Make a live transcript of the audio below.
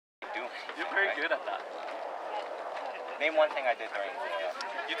You're very good at that. Name one thing I did during the.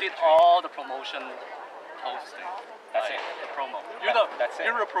 You did all the promotion posting. That's like, it. The promo. That's it.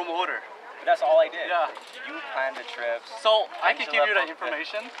 You're a promoter. But that's all I did. Yeah. You planned the trips. So I can give you the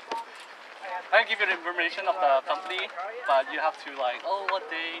information. I can give you the information of the company, but you have to like, oh, what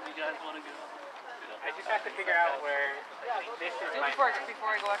day do you guys want to go? I just have to figure out where this is my... Before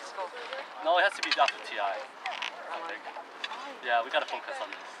I go back to school. No, it has to be after TI. I think. Yeah, we gotta focus on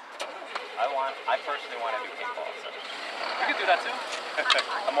this. I personally want to do paintball. So. We can do that too.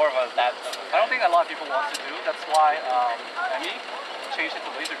 I'm more of a that. I don't think a lot of people want to do. That's why Emmy changed it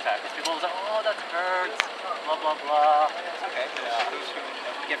to laser tag. Because people was like, oh, that hurts. Blah blah blah. It's okay.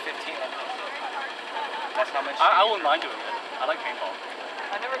 Get 15. That's how much. I wouldn't mind doing it. I like paintball.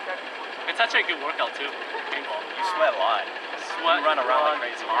 I never tried. It's actually a good workout too. Paintball. You sweat a lot. Sweat. You run around like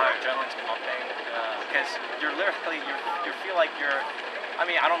crazy. Hard. Your adrenaline's pumping. Because you're literally you feel like you're. I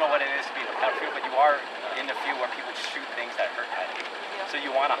mean, I don't know what it is to be in the battlefield, but you are in the field where people shoot things that hurt at you. Yeah. So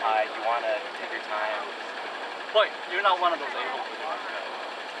you want to hide. You want to take your time. But you're not one of those able to.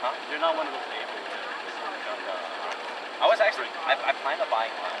 Huh? You're not one of those able to. I was actually. I planned on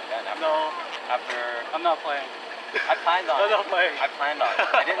buying one then. After. I'm not playing. I planned on. I'm not playing. I planned on it.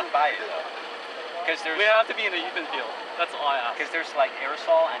 I didn't buy it though. Because We have to be in an even field. That's all I ask. Because there's like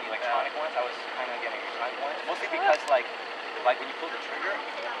aerosol and electronic ones. I was kind of getting electronic ones, mostly because like when you pull the trigger,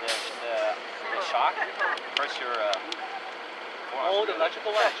 the shock hurts your. Oh, the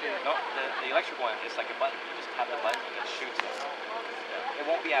electrical one. No, the electric one is like a button. You just have the button and it shoots it. It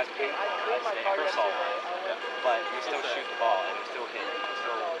won't be as painful as the aerosol one, but you still shoot the ball and you still hit. You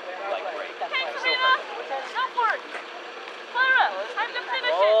still